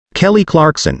Kelly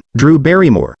Clarkson, Drew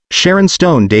Barrymore, Sharon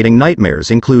Stone dating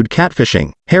nightmares include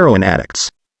catfishing, heroin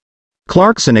addicts.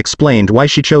 Clarkson explained why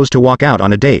she chose to walk out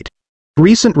on a date.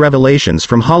 Recent revelations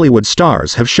from Hollywood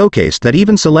stars have showcased that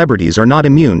even celebrities are not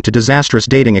immune to disastrous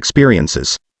dating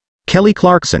experiences. Kelly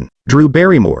Clarkson, Drew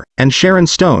Barrymore, and Sharon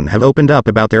Stone have opened up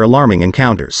about their alarming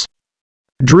encounters.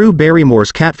 Drew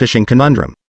Barrymore's catfishing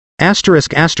conundrum.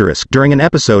 During an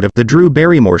episode of The Drew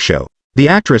Barrymore Show, the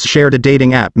actress shared a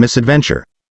dating app misadventure.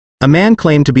 A man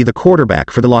claimed to be the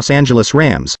quarterback for the Los Angeles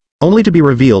Rams, only to be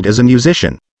revealed as a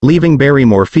musician, leaving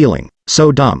Barrymore feeling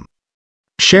so dumb.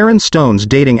 Sharon Stone's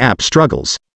dating app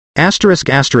struggles.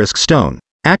 Stone,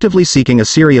 actively seeking a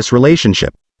serious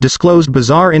relationship, disclosed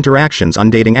bizarre interactions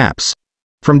on dating apps.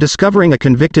 From discovering a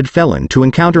convicted felon to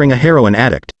encountering a heroin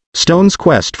addict, Stone's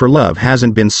quest for love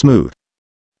hasn't been smooth.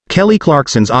 Kelly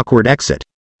Clarkson's awkward exit.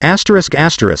 On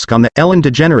the Ellen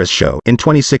DeGeneres Show in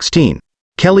 2016,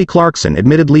 Kelly Clarkson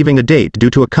admitted leaving a date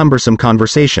due to a cumbersome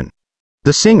conversation.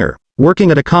 The singer, working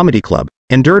at a comedy club,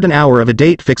 endured an hour of a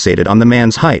date fixated on the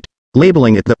man's height,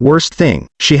 labeling it the worst thing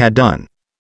she had done.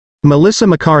 Melissa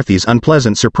McCarthy's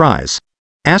unpleasant surprise.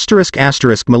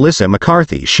 Melissa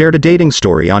McCarthy shared a dating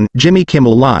story on Jimmy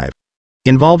Kimmel Live,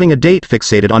 involving a date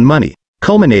fixated on money,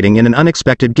 culminating in an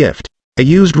unexpected gift, a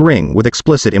used ring with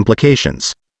explicit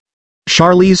implications.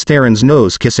 Charlize Theron's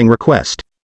nose-kissing request.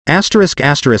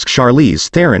 Charlize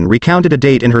Theron recounted a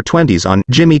date in her 20s on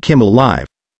Jimmy Kimmel Live,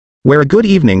 where a good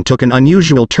evening took an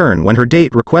unusual turn when her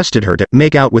date requested her to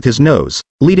make out with his nose,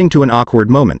 leading to an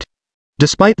awkward moment.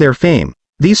 Despite their fame,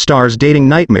 these stars' dating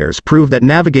nightmares prove that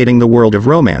navigating the world of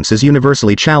romance is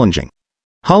universally challenging.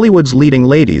 Hollywood's leading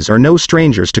ladies are no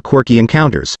strangers to quirky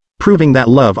encounters, proving that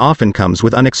love often comes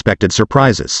with unexpected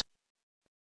surprises.